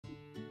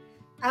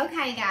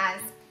Okay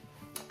guys,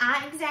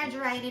 I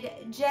exaggerated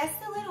just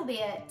a little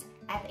bit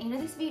at the end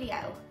of this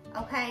video,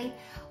 okay?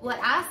 What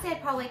I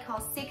said probably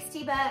cost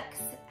 60 bucks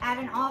at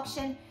an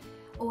auction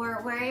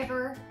or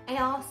wherever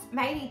else,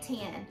 maybe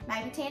 10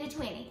 to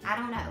 20, I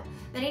don't know.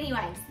 But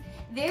anyways,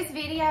 this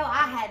video,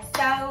 I had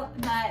so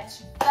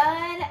much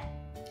fun.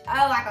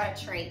 Oh, I got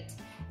a treat.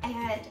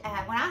 And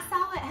when I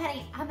saw it,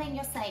 honey, I mean,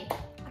 you'll see,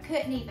 I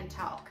couldn't even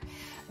talk.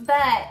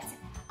 But,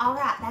 all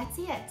right, that's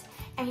it.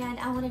 And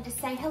I wanted to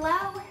say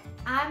hello.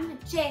 I'm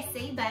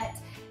Jessie, but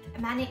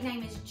my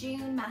nickname is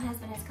June. My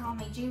husband has called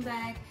me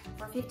Junebug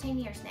for 15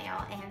 years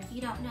now. And if you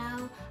don't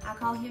know, I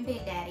call him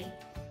Big Daddy.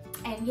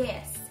 And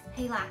yes,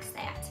 he likes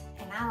that.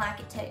 And I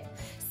like it too.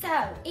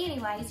 So,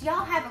 anyways,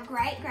 y'all have a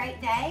great,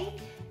 great day.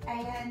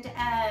 And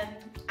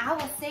I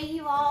will see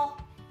you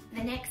all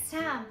the next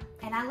time.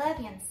 And I love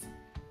yous.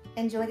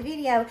 Enjoy the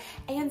video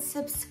and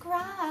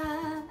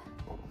subscribe.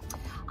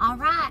 All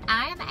right,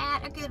 I am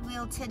at a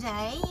Goodwill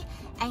today,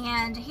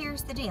 and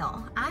here's the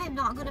deal. I am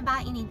not going to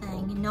buy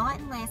anything, not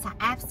unless I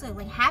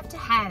absolutely have to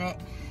have it,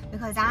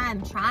 because I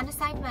am trying to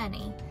save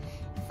money.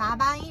 If I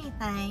buy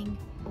anything,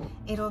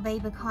 it'll be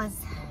because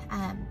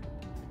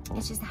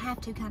it's just a have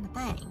to kind of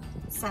thing.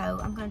 So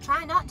I'm going to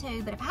try not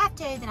to, but if I have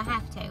to, then I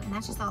have to, and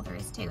that's just all there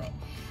is to it.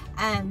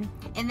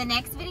 In the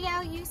next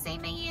video you see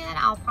me in,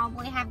 I'll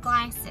probably have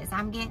glasses.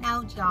 I'm getting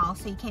old, y'all,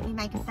 so you can't be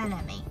making fun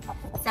of me.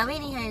 So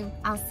anywho,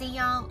 I'll see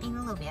y'all in a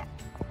little bit.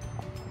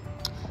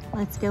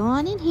 Let's go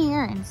on in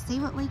here and see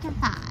what we can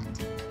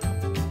find.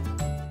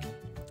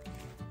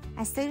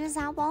 As soon as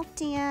I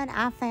walked in,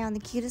 I found the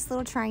cutest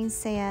little train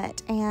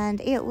set,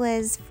 and it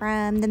was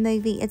from the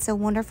movie It's a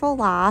Wonderful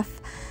Life.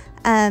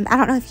 I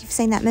don't know if you've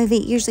seen that movie.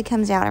 It usually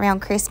comes out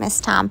around Christmas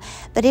time,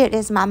 but it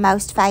is my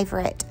most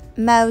favorite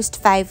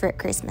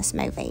Christmas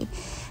movie.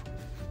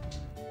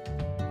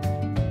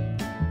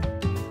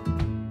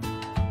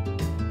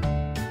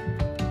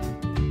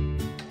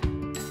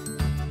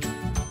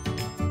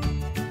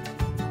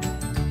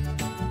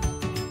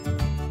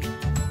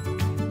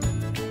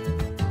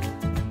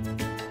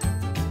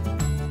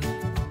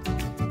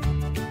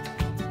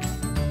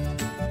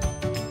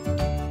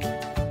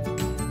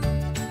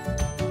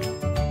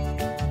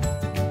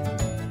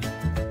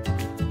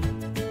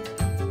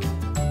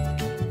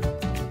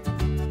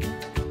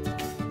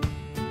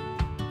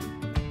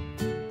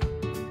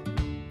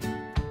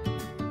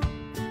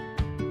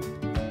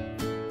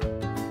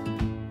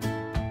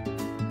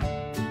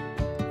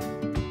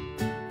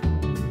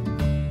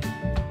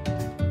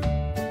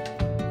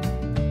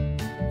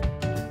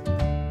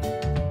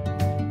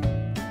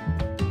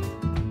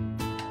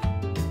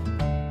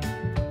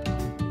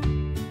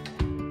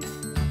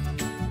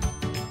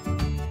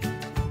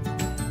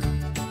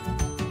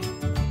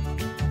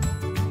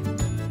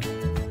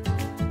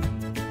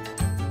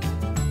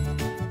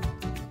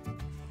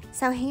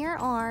 So here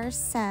are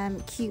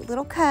some cute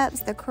little cups,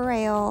 the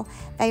Corel.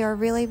 They are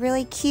really,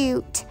 really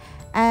cute.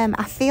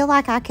 I feel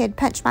like I could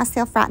punch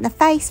myself right in the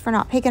face for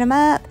not picking them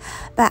up,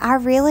 but I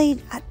really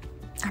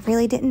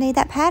didn't need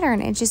that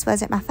pattern. It just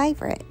wasn't my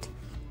favorite.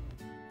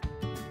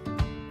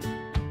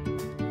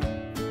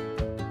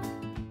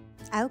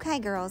 Okay,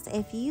 girls,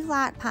 if you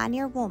like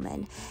Pioneer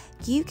Woman,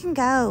 you can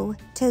go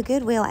to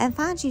Goodwill and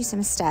find you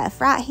some stuff.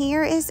 Right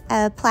here is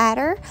a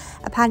platter,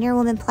 a Pioneer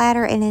Woman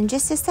platter, and in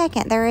just a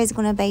second there is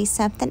going to be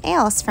something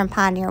else from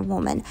Pioneer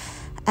Woman.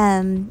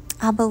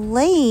 I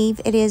believe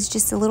it is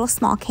just a little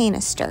small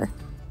canister.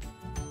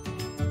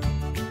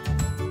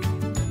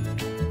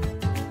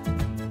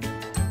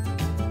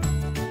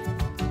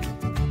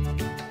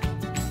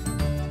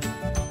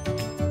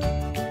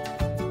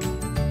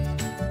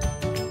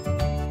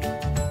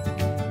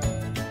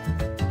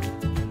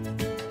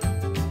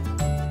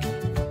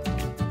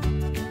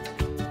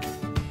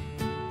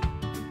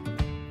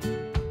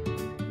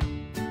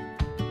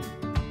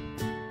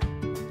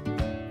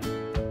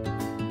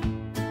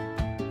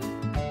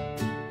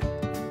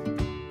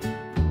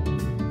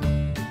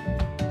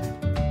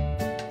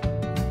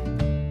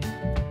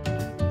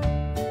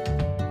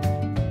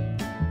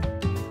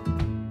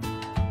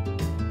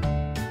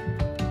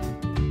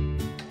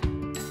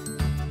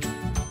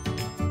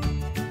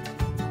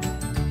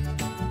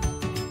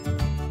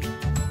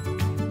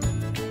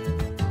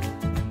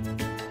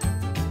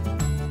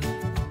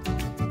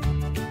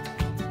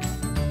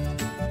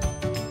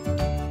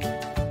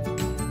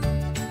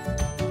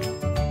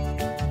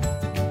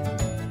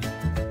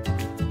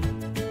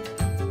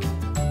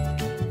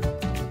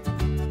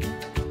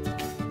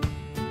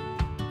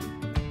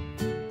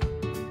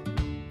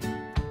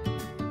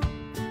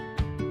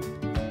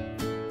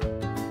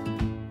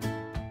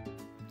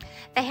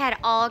 They had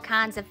all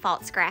kinds of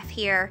false graph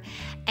here,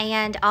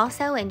 and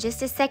also in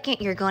just a second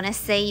you're going to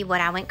see what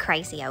I went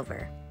crazy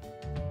over.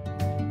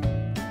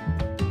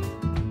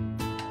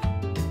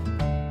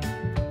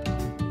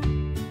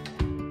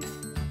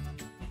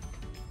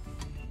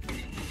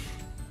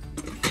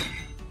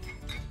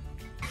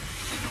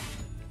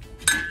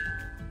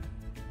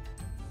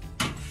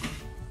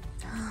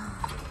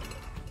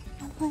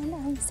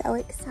 I'm so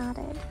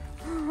excited.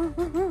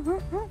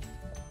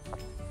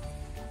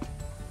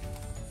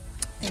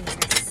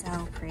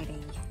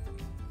 pretty.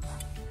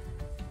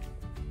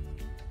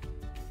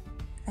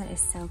 That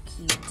is so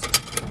cute.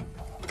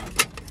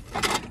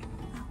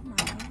 Oh my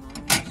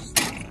gosh,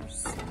 those are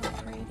so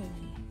pretty.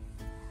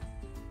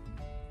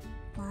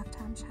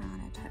 Lifetime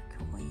China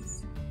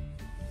turquoise.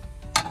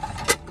 I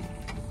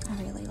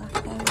really like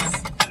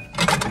those.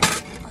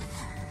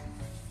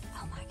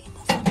 Oh my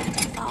goodness, I'm going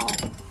to fall.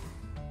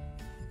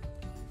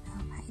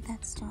 Okay,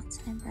 that's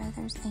Johnson &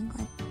 Brothers,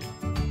 England.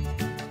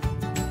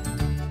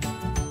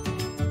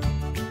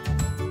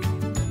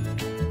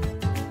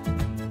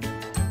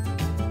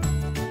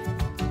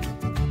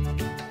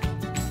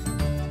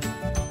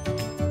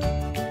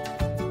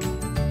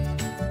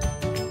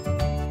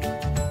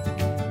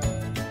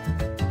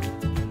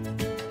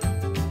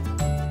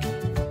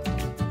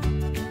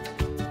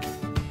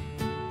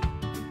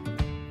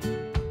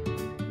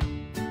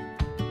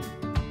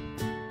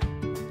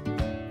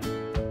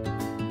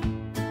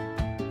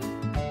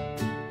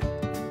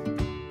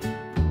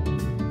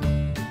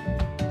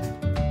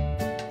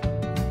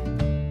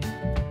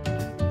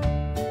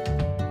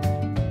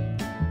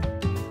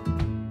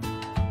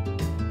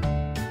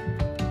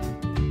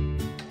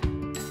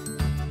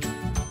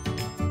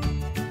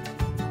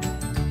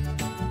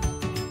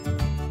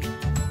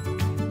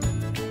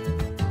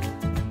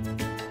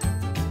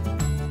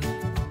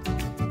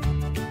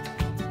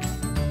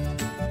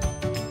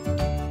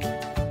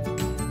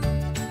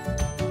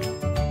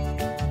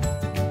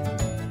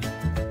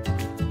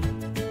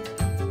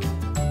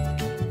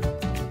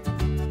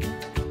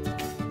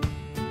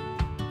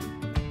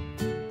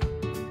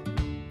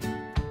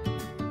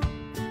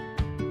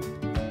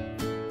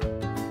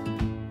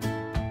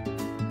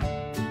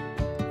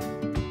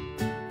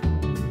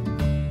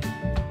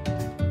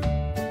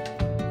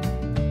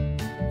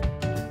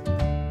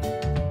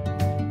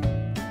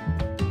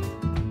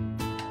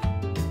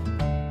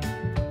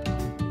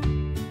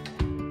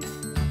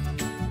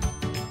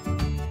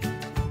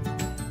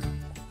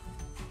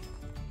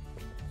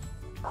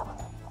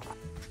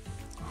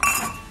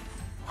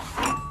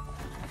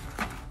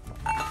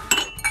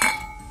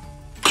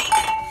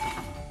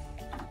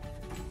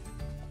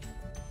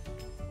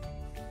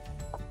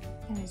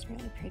 That is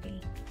really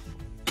pretty.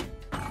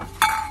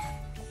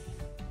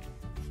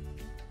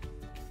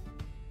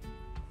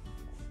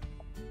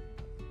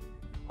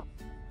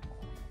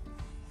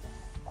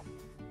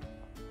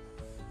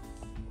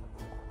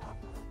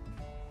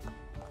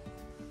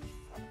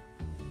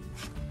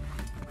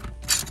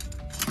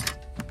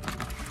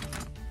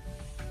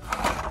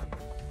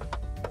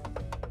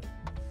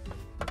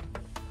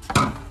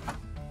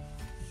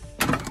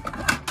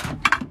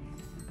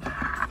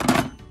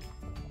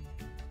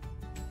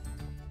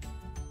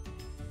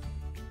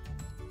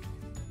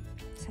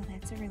 So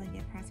that's a really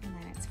good price on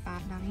that. It's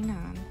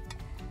 $5.99.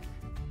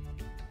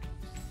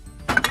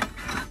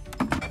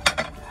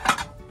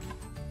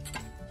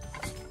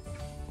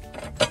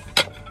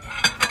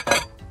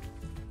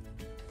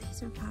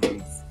 These are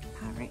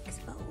Pyrex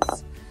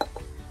bowls.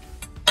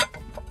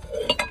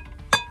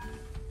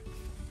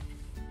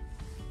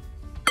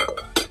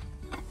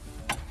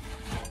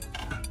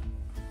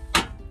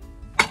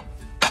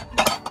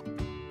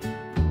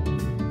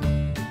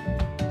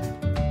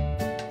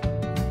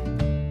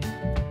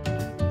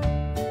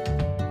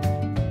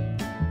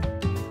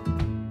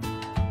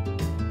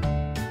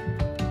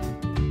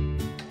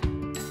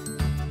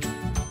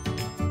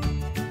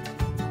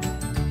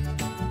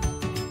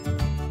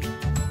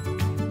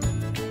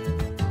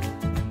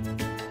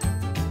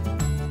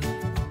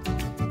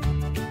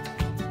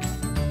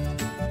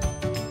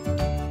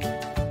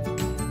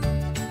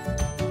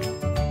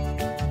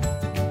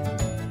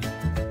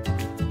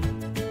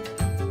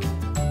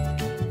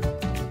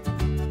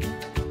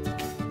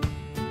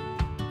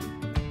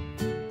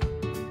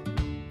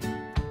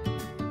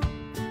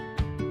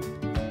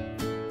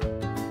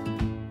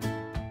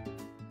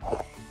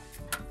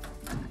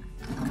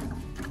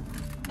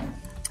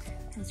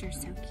 Those are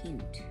so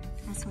cute.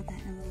 I saw that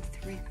in a little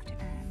thrift,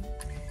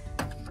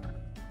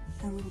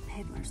 a little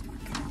peddler's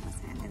market I was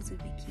at. Those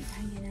would be cute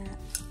hanging up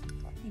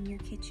in your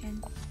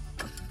kitchen.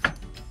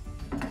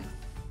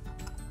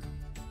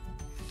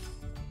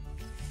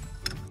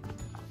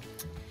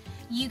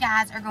 You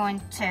guys are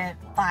going to,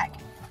 like,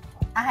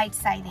 I hate to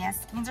say this,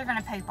 you're going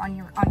to poop on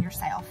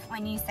yourself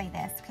when you see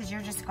this, because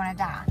you're just going to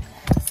die.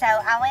 So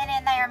I went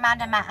in there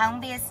minding my own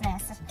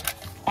business,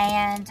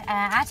 and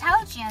I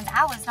told you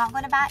I was not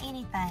going to buy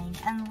anything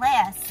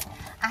unless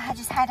I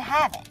just had to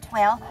have it.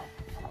 Well,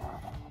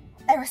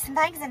 there were some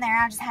things in there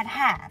I just had to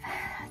have.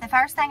 The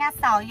first thing I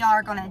saw, y'all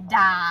are going to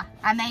die.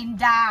 I mean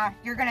die.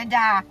 You're going to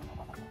die.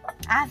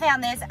 I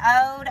found this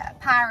old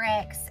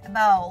Pyrex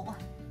bowl.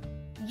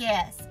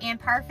 Yes, in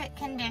perfect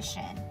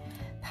condition.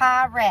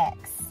 Pyrex.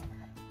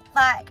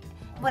 Like,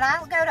 when I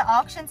go to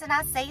auctions and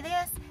I see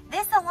this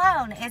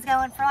alone is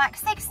going for like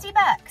 60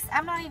 bucks.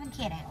 I'm not even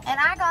kidding. And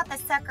I got this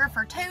sucker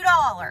for $2.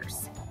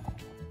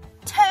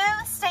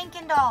 $2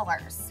 stinking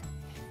dollars.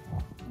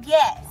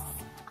 Yes,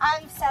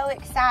 I'm so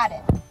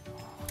excited.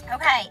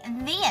 Okay,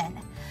 and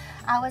then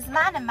I was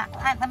minding my,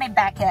 let me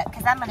back up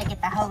because I'm going to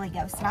get the Holy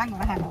Ghost and I'm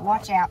going to have to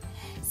watch out.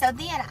 So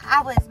then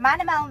I was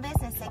minding my own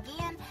business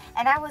again,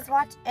 and I was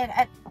watching,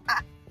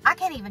 I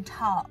can't even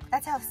talk.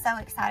 That's how so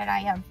excited I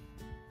am.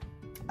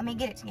 Let me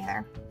get it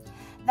together.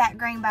 That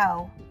green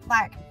bowl,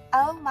 like,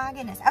 oh my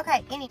goodness.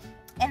 Okay,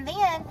 and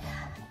then,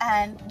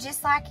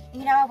 just like,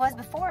 you know, I was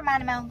before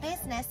minding my own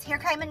business, here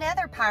came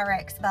another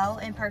Pyrex bowl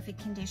in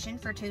perfect condition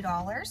for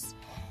 $2.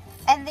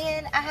 And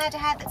then I had to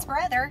have its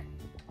brother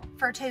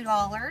for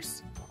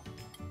 $2.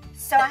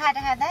 So I had to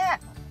have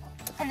that.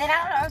 And then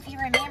I don't know if you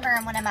remember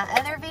in one of my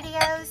other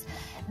videos,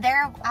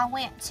 there I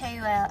went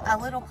to a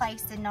little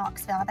place in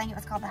Knoxville. I think it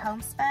was called the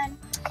Homespun.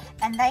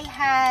 And they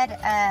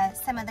had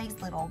some of these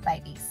little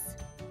babies.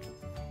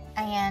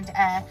 And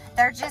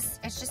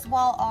it's just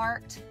wall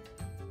art.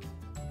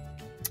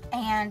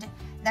 And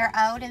they're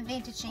old and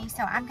vintagey,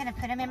 so I'm gonna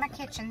put them in my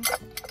kitchen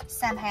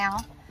somehow.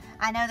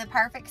 I know the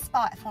perfect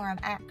spot for them,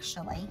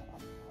 actually.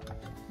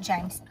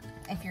 James,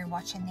 if you're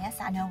watching this,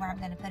 I know where I'm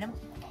gonna put them.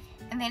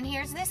 And then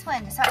here's this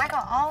one. So I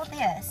got all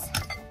this.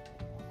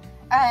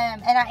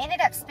 And I ended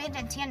up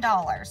spending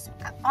 $10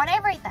 on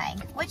everything,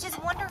 which is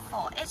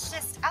wonderful. It's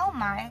just, oh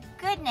my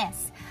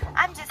goodness.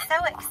 I'm just so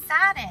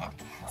excited.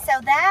 So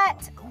that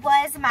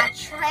was my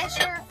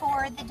treasure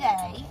for the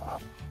day.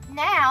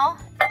 Now,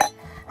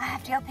 I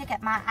have to go pick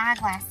up my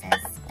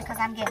eyeglasses because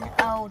I'm getting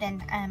old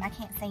and I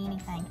can't see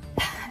anything.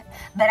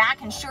 But I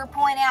can sure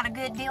point out a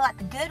good deal at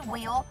the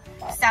Goodwill.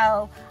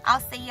 So I'll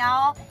see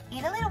y'all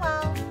in a little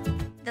while.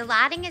 The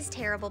lighting is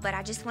terrible, but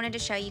I just wanted to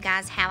show you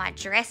guys how I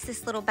dress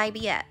this little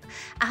baby up.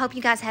 I hope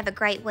you guys have a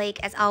great week.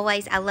 As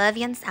always, I love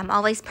yous. I'm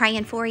always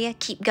praying for you.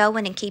 Keep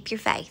going and keep your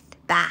faith.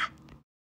 Bye.